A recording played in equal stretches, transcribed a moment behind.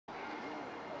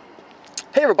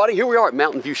Hey everybody, here we are at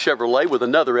Mountain View Chevrolet with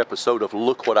another episode of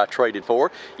Look What I Traded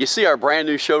For. You see our brand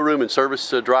new showroom and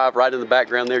service drive right in the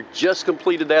background there. Just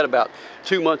completed that about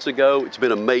 2 months ago. It's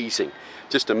been amazing.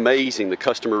 Just amazing, the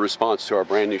customer response to our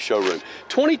brand new showroom.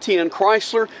 2010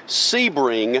 Chrysler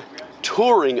Sebring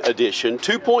Touring Edition,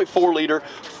 2.4 liter,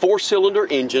 4-cylinder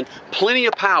engine, plenty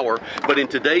of power, but in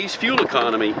today's fuel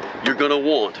economy, you're gonna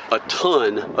want a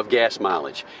ton of gas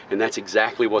mileage, and that's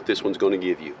exactly what this one's gonna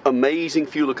give you. Amazing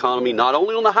fuel economy, not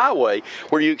only on the highway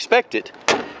where you expect it,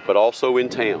 but also in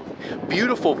town.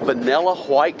 Beautiful vanilla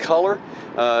white color,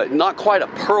 not quite a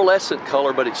pearlescent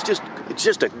color, but it's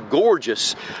just a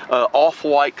gorgeous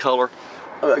off-white color.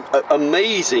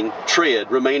 Amazing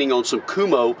tread remaining on some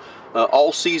Kumho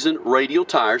all-season radial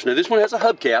tires. Now this one has a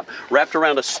hubcap wrapped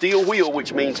around a steel wheel,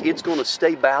 which means it's going to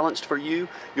stay balanced for you.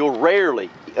 You'll rarely,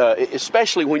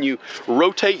 especially when you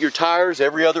rotate your tires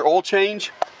every other oil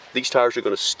change, these tires are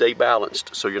going to stay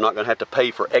balanced, so you're not going to have to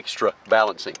pay for extra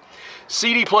balancing.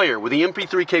 CD player with the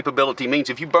MP3 capability means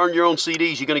if you burn your own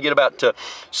CDs, you're going to get about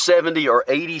 70 or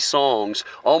 80 songs,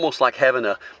 almost like having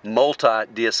a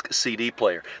multi-disc CD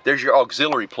player. There's your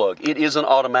auxiliary plug. It is an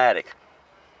automatic.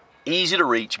 Easy to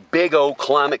reach, big old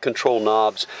climate control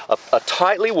knobs, a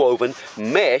tightly woven,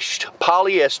 meshed,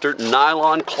 polyester,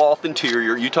 nylon cloth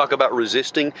interior. You talk about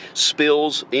resisting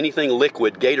spills, anything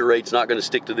liquid, Gatorade's not going to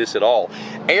stick to this at all.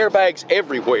 Airbags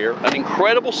everywhere, an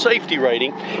incredible safety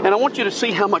rating, and I want you to see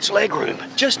how much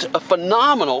legroom. Just a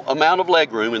phenomenal amount of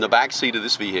legroom in the back seat of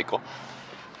this vehicle.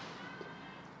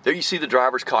 There you see the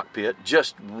driver's cockpit,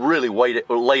 just really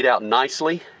laid out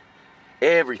nicely.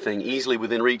 Everything easily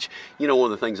within reach. You know,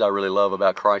 one of the things I really love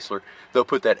about Chrysler, they'll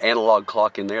put that analog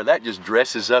clock in there. That just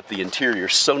dresses up the interior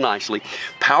so nicely.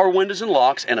 Power windows and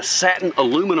locks and a satin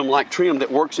aluminum-like trim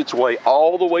that works its way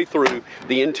all the way through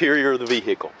the interior of the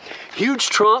vehicle. Huge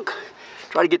trunk.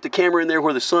 Try to get the camera in there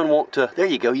where the sun won't, there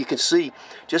you go. You can see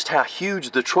just how huge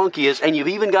the trunk is, and you've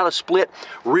even got a split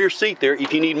rear seat there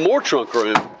if you need more trunk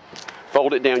room.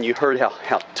 Fold it down. You heard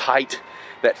how tight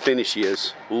that finish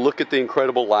is. Look at the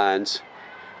incredible lines.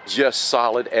 Just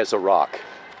solid as a rock.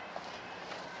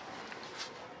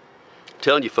 I'm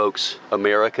telling you folks,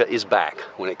 America is back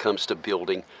when it comes to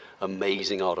building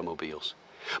amazing automobiles.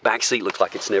 Back seat looks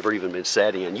like it's never even been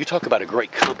sat in. You talk about a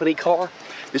great company car.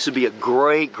 This would be a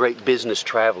great business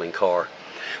traveling car.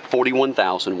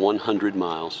 41,100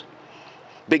 miles.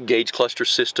 Big gauge cluster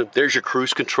system. There's your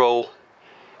cruise control.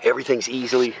 Everything's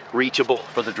easily reachable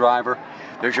for the driver.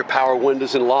 There's your power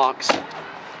windows and locks.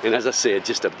 And as I said,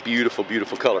 just a beautiful,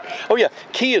 beautiful color. Oh yeah,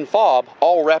 key and fob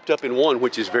all wrapped up in one,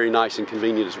 which is very nice and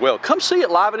convenient as well. Come see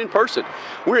it live and in person.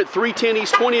 We're at 310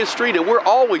 East 20th Street, and we're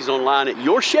always online at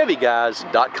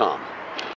yourchevyguys.com.